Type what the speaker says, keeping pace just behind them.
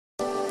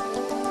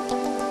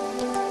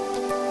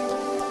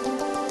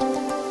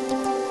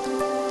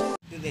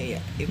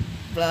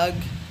Vlog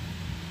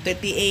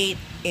 38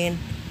 and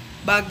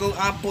bagong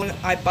Apple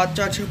iPod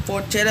Touch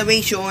 4th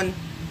generation.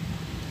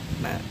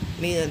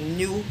 May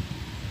new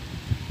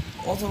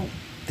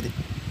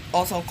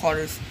also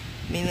colors.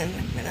 May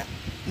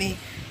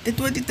the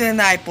 2010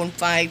 na iPhone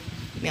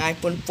 5, may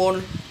iPhone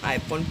 4,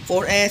 iPhone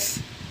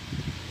 4S.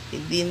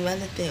 Hindi naman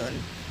natin yun.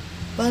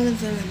 Para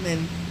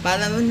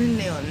naman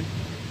yun.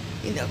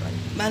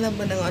 Para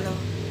ba ng ano?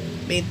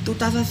 May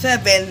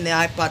 2007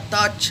 na iPod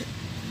Touch,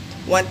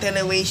 1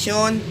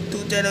 generation,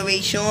 2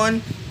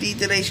 generation, 3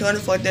 generation,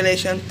 4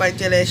 generation, 5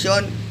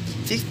 generation,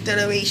 6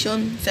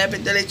 generation,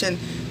 7 generation,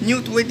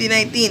 new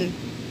 2019.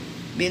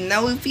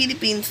 Now in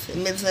Philippines,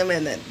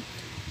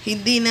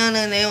 hindi na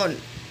yun.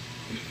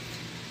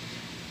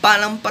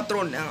 Parang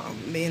patron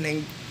may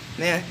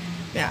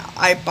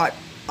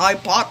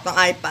iPod na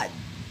iPad.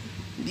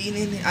 Hindi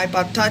na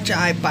iPod Touch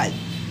na iPad.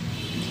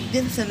 Hindi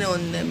na sa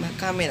noon na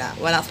camera,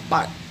 wala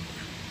spark.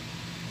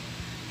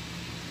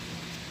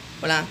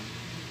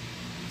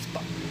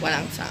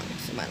 Walang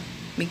sounds.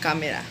 May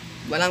camera.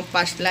 Walang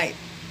flashlight.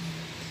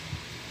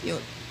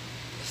 Yun.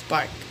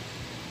 Spark.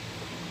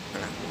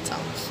 Walang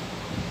sounds.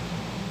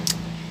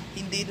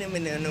 Hindi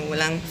naman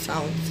walang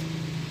sounds.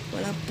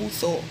 Walang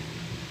puso.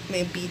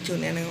 May video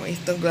na ng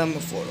Instagram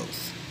na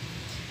photos.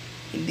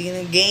 Hindi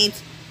na games,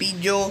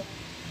 video,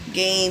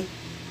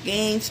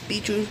 games,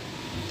 picture,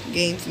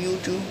 games,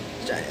 YouTube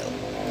channel.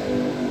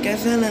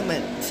 Kasi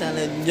naman,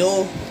 sana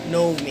know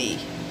me.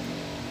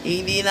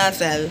 Hindi na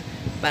sell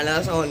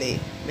para sa only.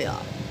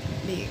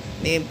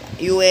 May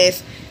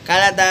US,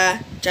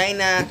 Canada,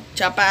 China,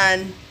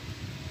 Japan,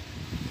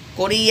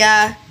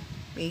 Korea,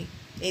 may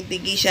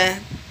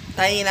Indonesia,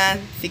 Thailand,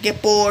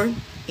 Singapore,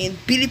 and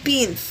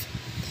Philippines.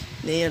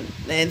 Then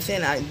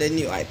send out the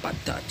new iPod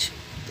Touch.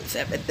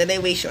 7th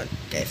generation.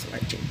 Guys,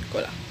 watching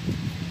ko lang.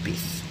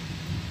 Peace.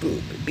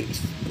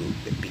 Peace.